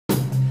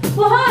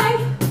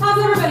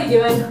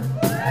doing?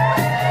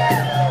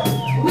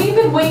 We've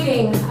been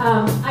waiting.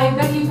 I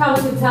bet you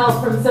probably could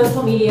tell from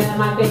social media and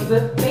my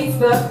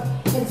Facebook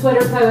and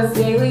Twitter posts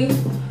daily.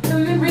 So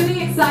we've been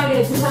really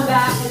excited to come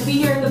back and be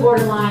here at the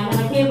Borderline, and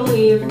I can't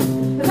believe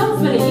it's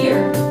almost been a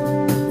year.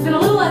 It's been a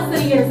little less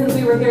than a year since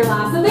we were here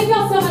last. So thank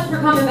y'all so much for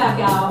coming back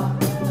out.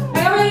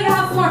 Are y'all ready to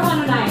have some more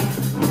fun tonight?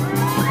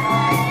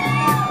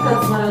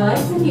 That's what I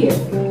like to hear.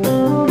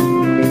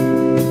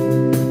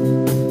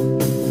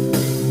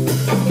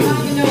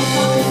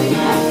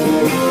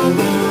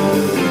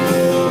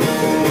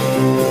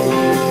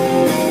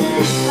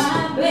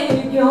 I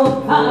beg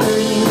your pardon.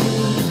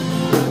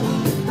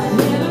 I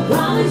never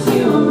promised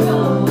you a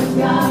rose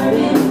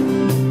garden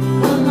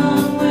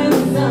along with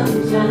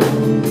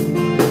sunshine.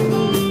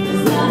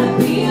 There's gotta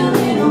be a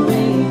little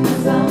rain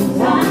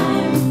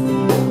sometimes.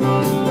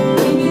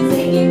 When you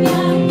take it,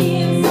 gotta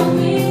give some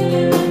feeling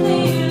and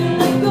feeling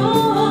like oh,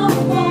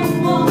 oh,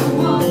 oh,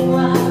 oh, I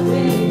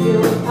beg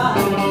your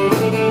pardon.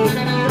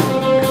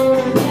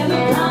 Never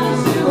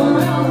promised you a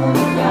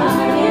rose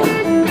garden.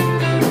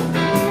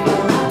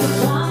 I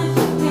promised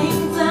you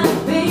things like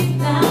big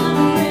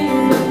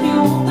diamonds, but you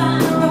won't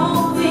find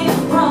roses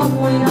from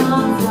when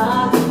I'm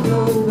starting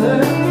over.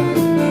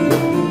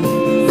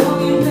 So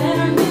you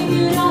better think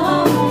it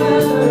over.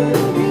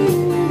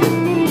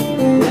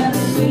 Well, the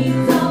sweet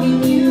talking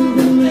you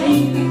can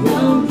make it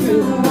come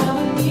true. I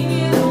would give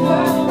you the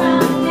world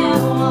right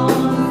now on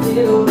a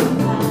silver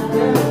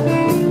platter.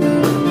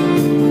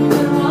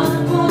 But what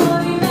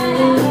would it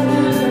matter?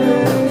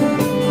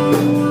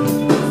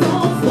 So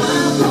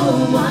smile for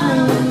a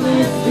while and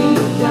let's be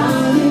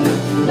darling.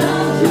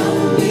 Love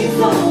shouldn't be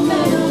so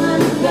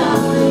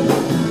melancholy.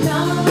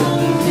 Come along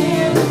and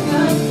share the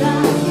good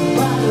times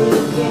while we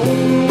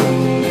can.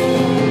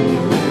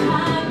 I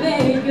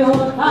beg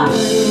your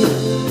pardon.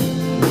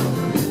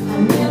 I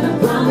never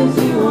promised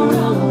you a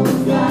rose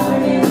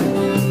garden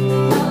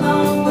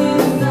along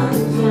with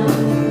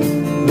sunshine.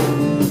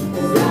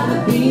 There's gotta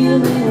be a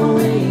little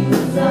rain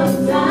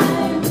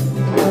sometimes.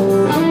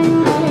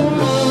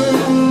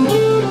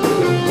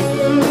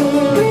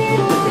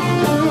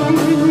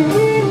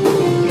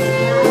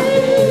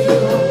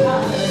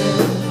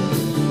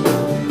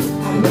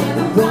 I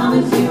never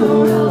promised you a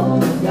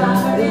rose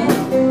garden.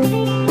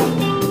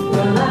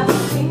 Well, I've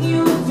seen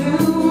you do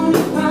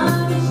to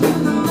promise you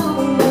the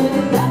moon, and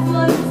if that's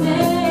what it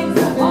takes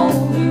to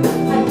hold you,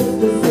 I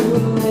just as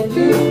soon let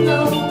you go.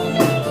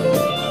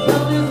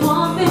 But there's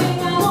one thing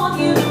I want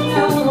you to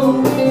know.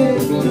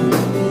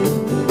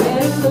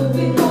 Better look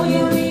before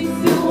you leap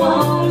to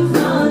waters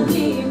run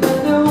deep, but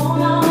there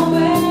won't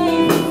always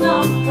be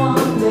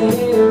someone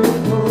there to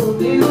hold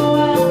you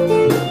out.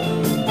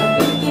 I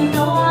think you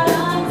know what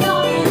I'm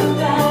talking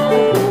about.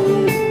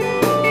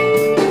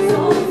 So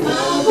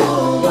smile for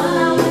a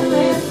while and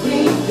let's be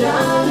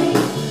darling.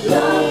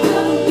 Love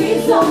shouldn't be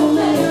so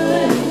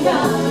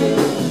melancholy.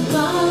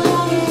 Come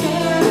along and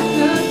share the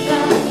good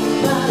times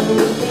while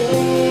we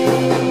can.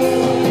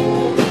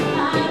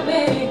 I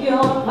beg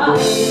your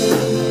pardon.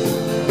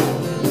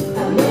 I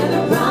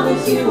never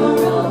promised you a